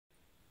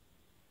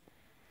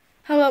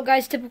Hello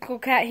guys, Typical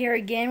Cat here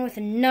again with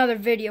another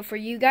video for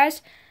you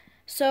guys.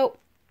 So,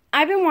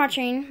 I've been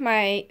watching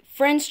my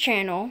friend's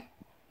channel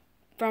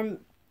from,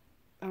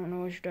 I don't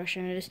know which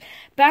direction it is,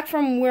 back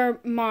from where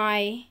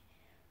my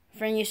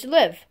friend used to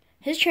live.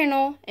 His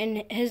channel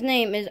and his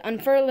name is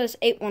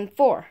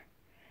Unfurless814.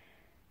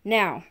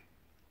 Now,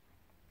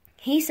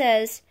 he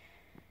says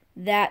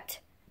that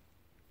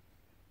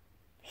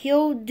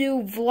he'll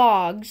do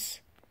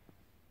vlogs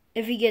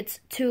if he gets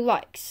 2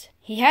 likes.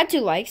 He had 2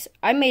 likes.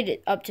 I made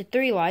it up to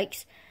 3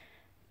 likes.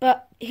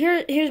 But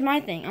here's my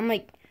thing. I'm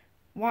like,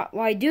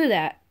 why do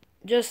that?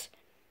 Just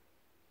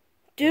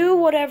do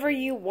whatever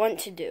you want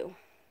to do.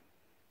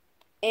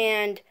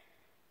 And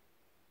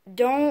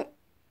don't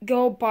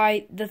go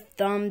by the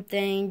thumb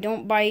thing.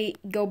 Don't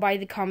go by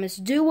the comments.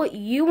 Do what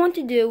you want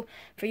to do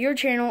for your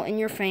channel and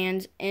your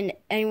fans and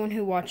anyone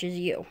who watches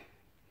you.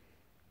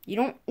 You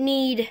don't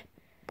need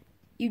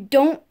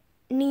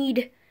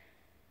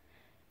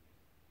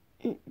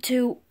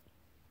to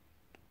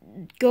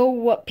go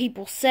what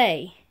people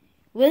say.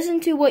 Listen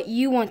to what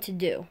you want to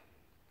do.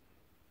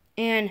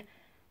 And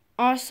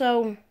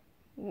also,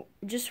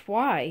 just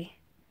why.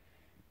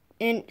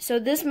 And so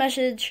this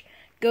message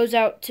goes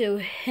out to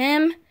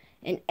him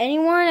and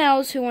anyone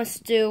else who wants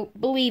to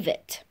believe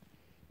it.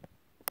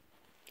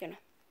 Gonna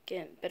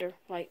get better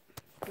light.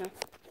 No.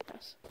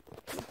 Yes.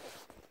 No.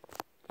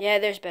 Yeah,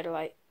 there's better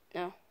light.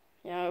 No.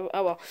 Yeah,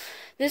 oh well.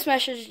 This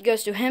message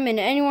goes to him and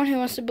anyone who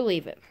wants to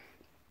believe it.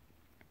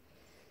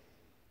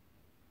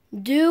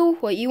 Do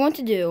what you want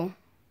to do,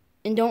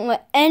 and don't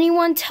let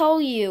anyone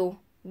tell you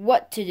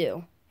what to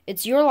do.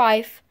 It's your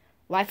life.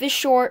 Life is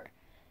short,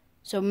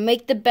 so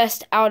make the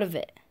best out of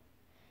it.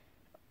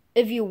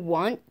 If you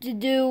want to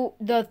do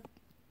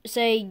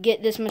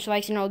get this much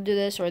likes and I'll do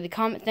this, or the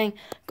comment thing,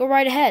 go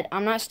right ahead.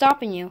 I'm not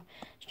stopping you.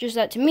 It's just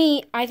that to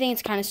me, I think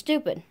it's kind of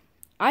stupid.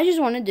 I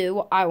just want to do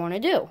what I want to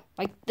do.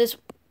 Like this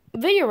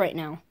video right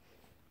now.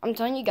 I'm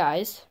telling you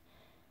guys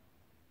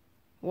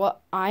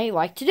what I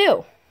like to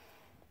do,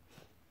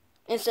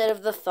 instead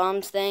of the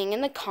thumbs thing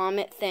and the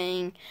comment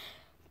thing.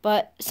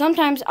 But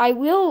sometimes I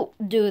will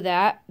do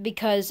that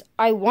because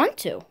I want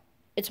to.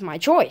 It's my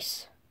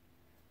choice.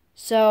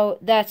 So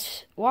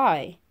that's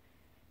why.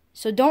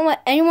 So don't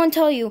let anyone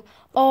tell you,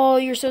 oh,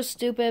 you're so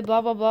stupid, blah,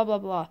 blah, blah, blah,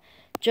 blah.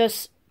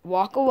 Just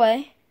walk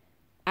away,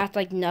 act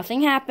like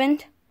nothing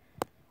happened,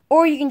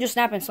 or you can just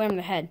snap and slam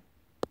their head.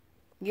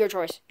 Your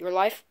choice. Your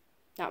life,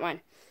 not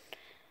mine.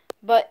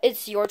 But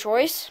it's your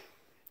choice.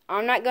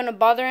 I'm not going to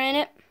bother in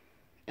it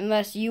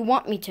unless you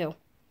want me to.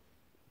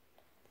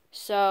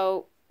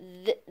 So,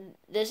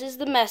 this is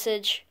the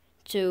message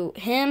to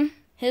him,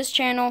 his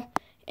channel,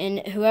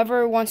 and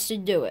whoever wants to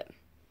do it.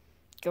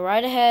 Go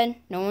right ahead.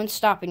 No one's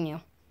stopping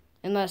you.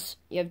 Unless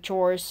you have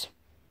chores,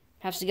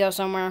 have to go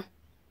somewhere.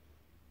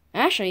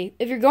 Actually,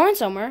 if you're going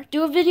somewhere,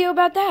 do a video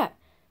about that.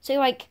 Say,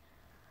 like,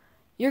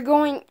 you're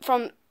going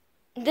from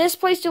this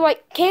place to,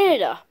 like,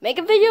 Canada. Make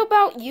a video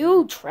about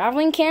you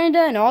traveling Canada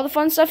and all the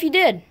fun stuff you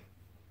did.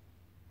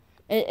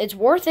 It's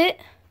worth it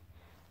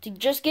to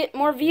just get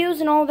more views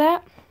and all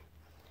that.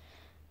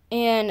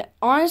 And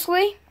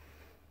honestly,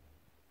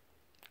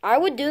 I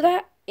would do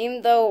that,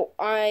 even though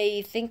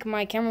I think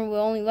my camera will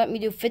only let me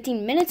do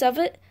 15 minutes of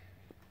it.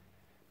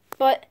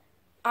 But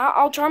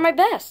I'll try my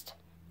best.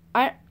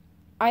 I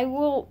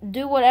will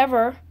do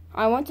whatever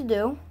I want to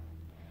do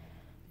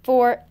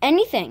for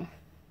anything.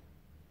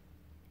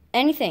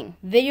 Anything.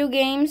 Video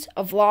games,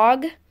 a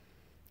vlog,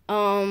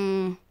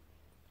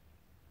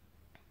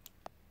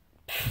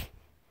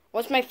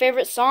 what's my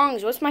favorite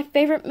songs? What's my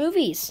favorite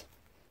movies?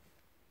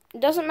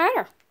 It doesn't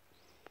matter.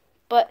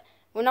 But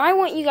when I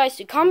want you guys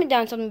to comment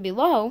down something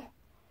below,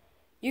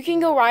 you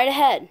can go right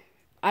ahead.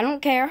 I don't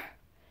care.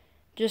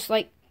 Just,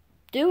 like,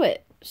 do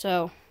it.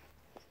 So,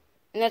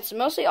 and that's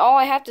mostly all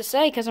I have to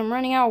say because I'm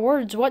running out of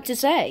words what to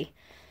say.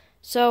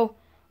 So,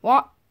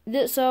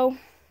 that's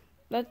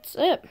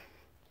it.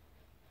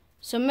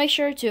 So make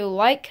sure to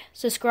like,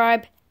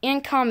 subscribe,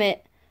 and comment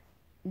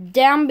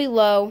down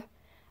below.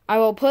 I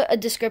will put a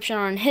description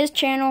on his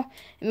channel,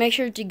 and make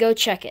sure to go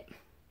check it.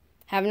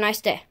 Have a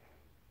nice day.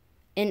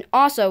 And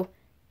also,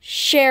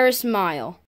 share a smile.